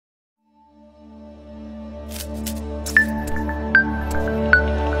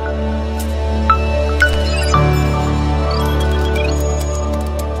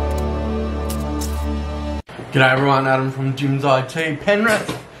G'day everyone, Adam from Jim's IT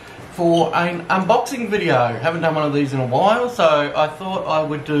Penrith for an unboxing video. Haven't done one of these in a while, so I thought I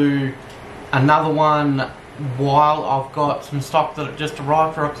would do another one while I've got some stock that just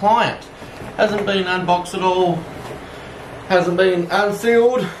arrived for a client. Hasn't been unboxed at all, hasn't been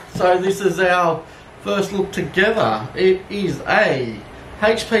unsealed, so this is our first look together. It is a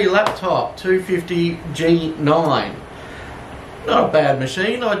HP laptop 250 G9. Not a bad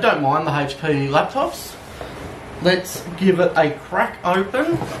machine, I don't mind the HP laptops. Let's give it a crack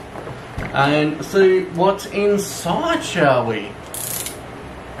open and see what's inside, shall we?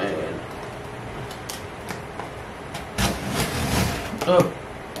 And oh,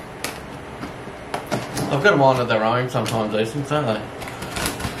 I've got them on of their own sometimes, these things, don't they?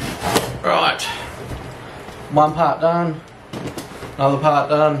 Right, one part done, another part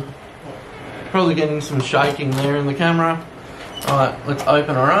done. Probably getting some shaking there in the camera. Right, let's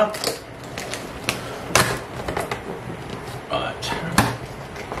open her up.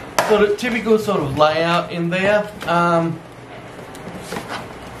 Got a typical sort of layout in there.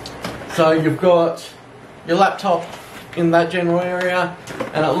 So you've got your laptop in that general area,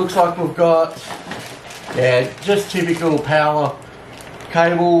 and it looks like we've got, yeah, just typical power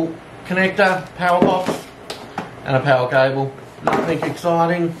cable connector, power box, and a power cable. Nothing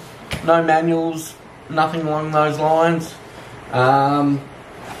exciting, no manuals, nothing along those lines.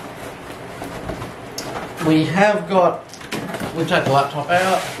 We have got, we'll take the laptop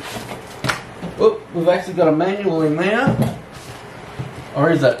out. Oop, we've actually got a manual in there.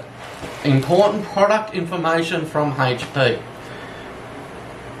 Or is it? Important product information from HP.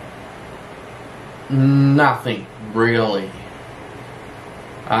 Nothing, really.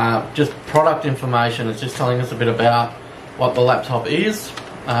 Just product information. It's just telling us a bit about what the laptop is.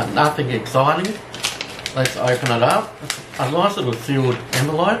 Nothing exciting. Let's open it up. A nice little sealed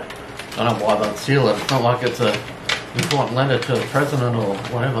envelope. I don't know why they'd seal it. It's not like it's an important letter to the president or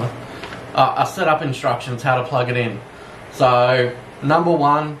whatever. I set up instructions how to plug it in. So, number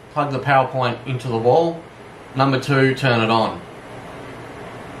one, plug the PowerPoint into the wall. Number two, turn it on.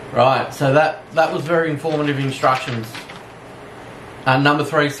 Right, so that was very informative instructions. Number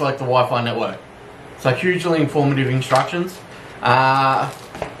three, select the Wi-Fi network. So hugely informative instructions. They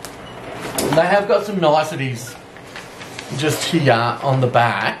have got some niceties just here on the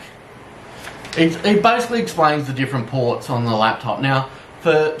back. It basically explains the different ports on the laptop. Now,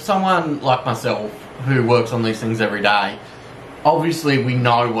 for someone like myself who works on these things every day, obviously we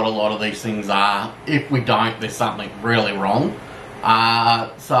know what a lot of these things are. If we don't, there's something really wrong.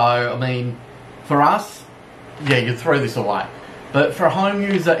 So, I mean, for us, yeah, you throw this away. But for a home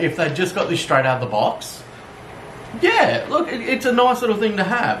user, if they just got this straight out of the box, yeah, look, it's a nice little thing to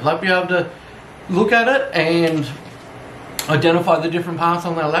have. Like, be able to look at it and identify the different parts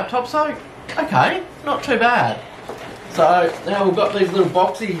on their laptop. So, okay, not too bad. So now we've got these little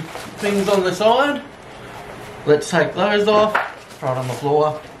boxy things on the side. Let's take those off, throw it on the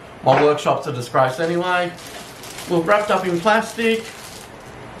floor. My workshop's a disgrace anyway. We've wrapped up in plastic.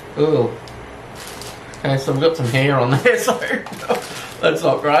 Ooh. Okay, so we've got some hair on there, so that's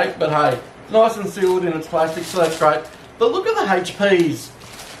not great. But hey, it's nice and sealed in its plastic, so that's great. But look at the HPs.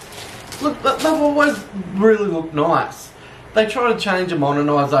 Look, they've always really looked nice. They try to change and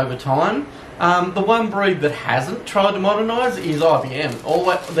modernise over time. The one breed that hasn't tried to modernise is IBM.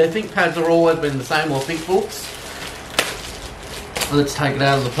 Their ThinkPads have always been the same, or ThinkBooks. Let's take it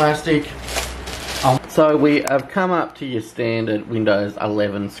out of the plastic. So we have come up to your standard Windows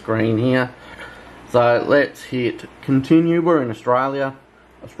 11 screen here. So let's hit continue. We're in Australia.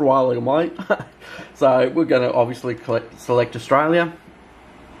 Australia, mate. So we're going to obviously select Australia.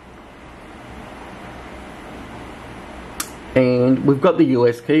 And we've got the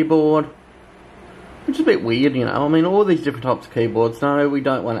US keyboard, which is a bit weird, you know. I mean, all these different types of keyboards. No, we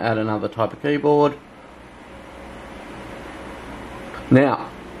don't want to add another type of keyboard. Now,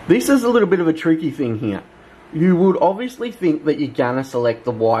 this is a little bit of a tricky thing here. You would obviously think that you're going to select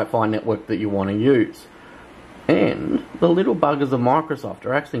the Wi-Fi network that you want to use. And the little buggers of Microsoft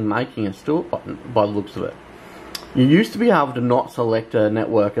are actually making a start button by the looks of it. You used to be able to not select a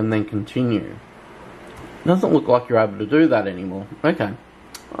network and then continue. Doesn't look like you're able to do that anymore. Okay,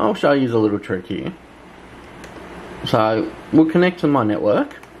 I'll show you a little trick here. So, we'll connect to my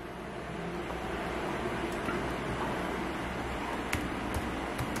network.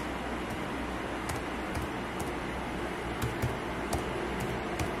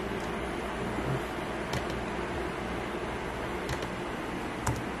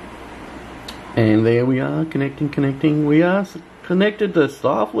 And there we are, connecting. We are connected to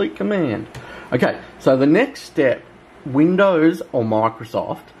Starfleet Command. Okay, so the next step, Windows or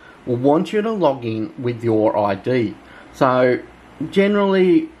Microsoft will want you to log in with your ID. So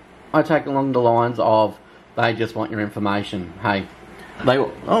generally I take along the lines of they just want your information. Hey,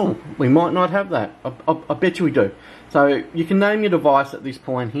 we might not have that. I bet you we do. So you can name your device at this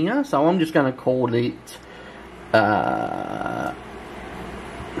point here. So I'm just going to call it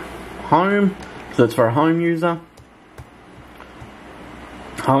home, so it's for a home user.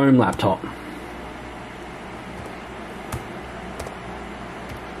 Home laptop.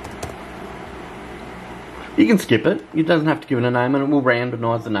 You can skip it. It doesn't have to give it a name, and it will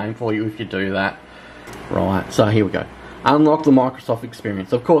randomise the name for you if you do that. Right, so here we go. Unlock the Microsoft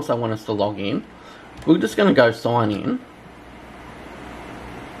experience. Of course, they want us to log in. We're just going to go sign in.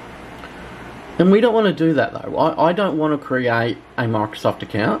 And we don't want to do that though. I don't want to create a Microsoft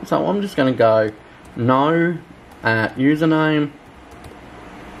account, so I'm just going to go no at username.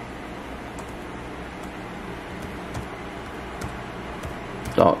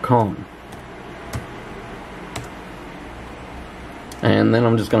 .com. And then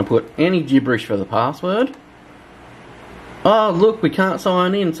I'm just going to put any gibberish for the password. Oh look, we can't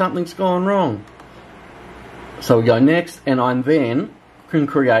sign in, something's gone wrong. So we go next, and I then can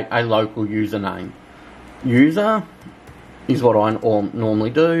create a local username. User is what I normally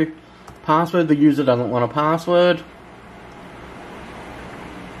do. Password, the user doesn't want a password.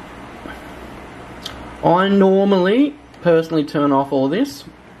 I normally personally turn off all this.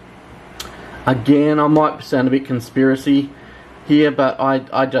 Again, I might sound a bit conspiracy here, but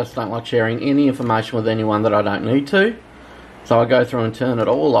I just don't like sharing any information with anyone that I don't need to. So I go through and turn it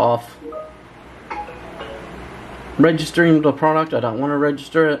all off. Registering the product, I don't want to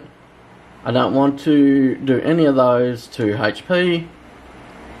register it. I don't want to do any of those to HP.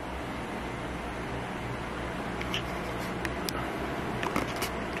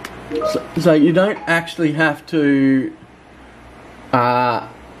 So you don't actually have to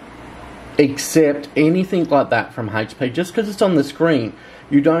accept anything like that from HP just because it's on the screen.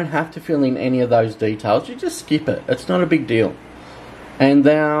 You don't have to fill in any of those details. You just skip it. It's not a big deal. And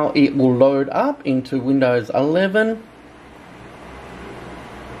now it will load up into Windows 11.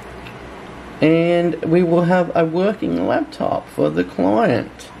 And we will have a working laptop for the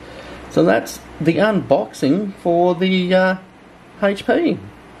client. So that's the unboxing for the HP.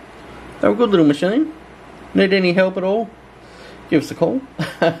 They're a good little machine. Need any help at all? Give us a call,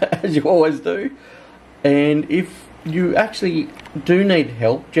 as you always do. And if you actually do need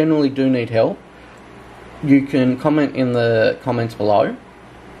help, generally do need help, you can comment in the comments below,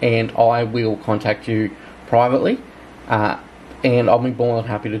 and I will contact you privately. And I'll be more than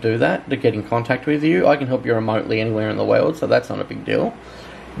happy to do that, to get in contact with you. I can help you remotely anywhere in the world, so that's not a big deal.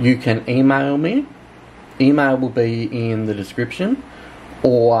 You can email me. Email will be in the description.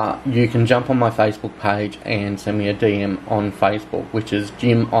 Or you can jump on my Facebook page and send me a DM on Facebook, which is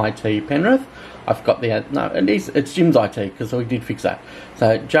Jim IT Penrith. I forgot the ad. No, it's Jim's IT, because we did fix that.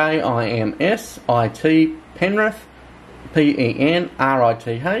 So JIMS IT Penrith,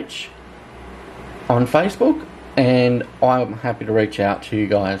 PENRITH on Facebook, and I'm happy to reach out to you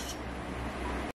guys.